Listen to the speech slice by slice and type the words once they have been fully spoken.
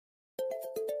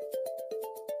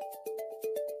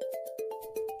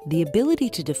The ability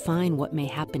to define what may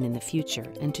happen in the future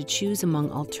and to choose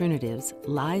among alternatives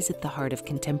lies at the heart of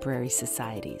contemporary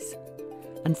societies.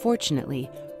 Unfortunately,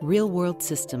 real-world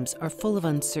systems are full of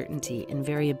uncertainty and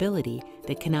variability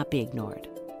that cannot be ignored.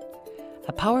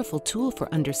 A powerful tool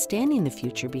for understanding the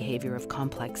future behavior of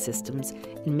complex systems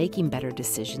and making better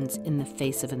decisions in the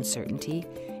face of uncertainty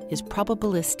is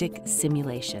probabilistic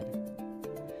simulation.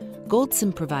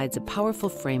 GoldSim provides a powerful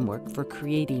framework for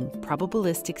creating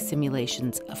probabilistic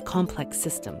simulations of complex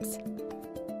systems.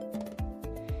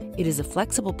 It is a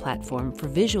flexible platform for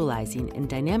visualizing and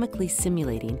dynamically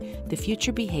simulating the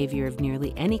future behavior of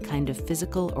nearly any kind of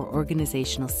physical or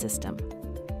organizational system.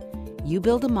 You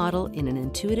build a model in an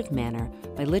intuitive manner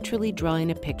by literally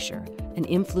drawing a picture, an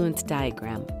influence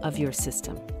diagram of your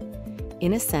system.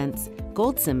 In a sense,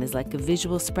 GoldSim is like a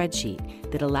visual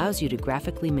spreadsheet that allows you to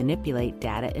graphically manipulate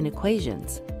data and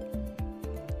equations.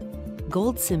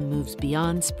 GoldSim moves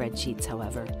beyond spreadsheets,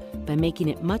 however, by making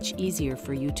it much easier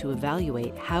for you to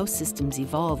evaluate how systems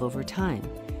evolve over time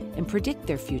and predict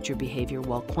their future behavior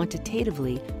while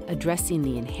quantitatively addressing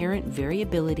the inherent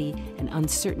variability and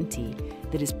uncertainty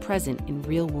that is present in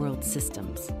real-world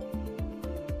systems.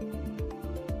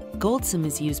 GoldSim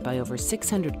is used by over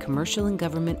 600 commercial and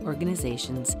government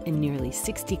organizations in nearly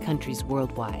 60 countries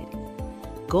worldwide.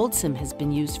 GoldSim has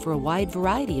been used for a wide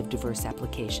variety of diverse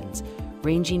applications,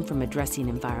 ranging from addressing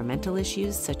environmental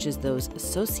issues such as those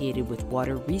associated with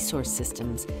water resource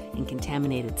systems and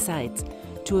contaminated sites,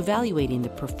 to evaluating the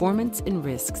performance and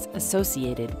risks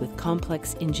associated with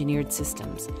complex engineered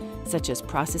systems, such as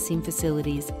processing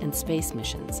facilities and space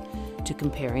missions, to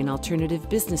comparing alternative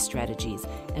business strategies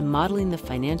and modeling the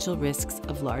financial risks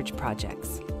of large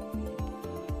projects.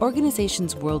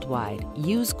 Organizations worldwide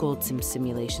use GoldSim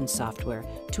simulation software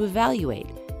to evaluate,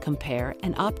 compare,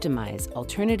 and optimize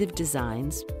alternative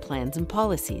designs, plans, and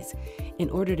policies in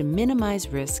order to minimize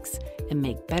risks and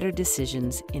make better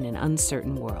decisions in an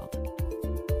uncertain world.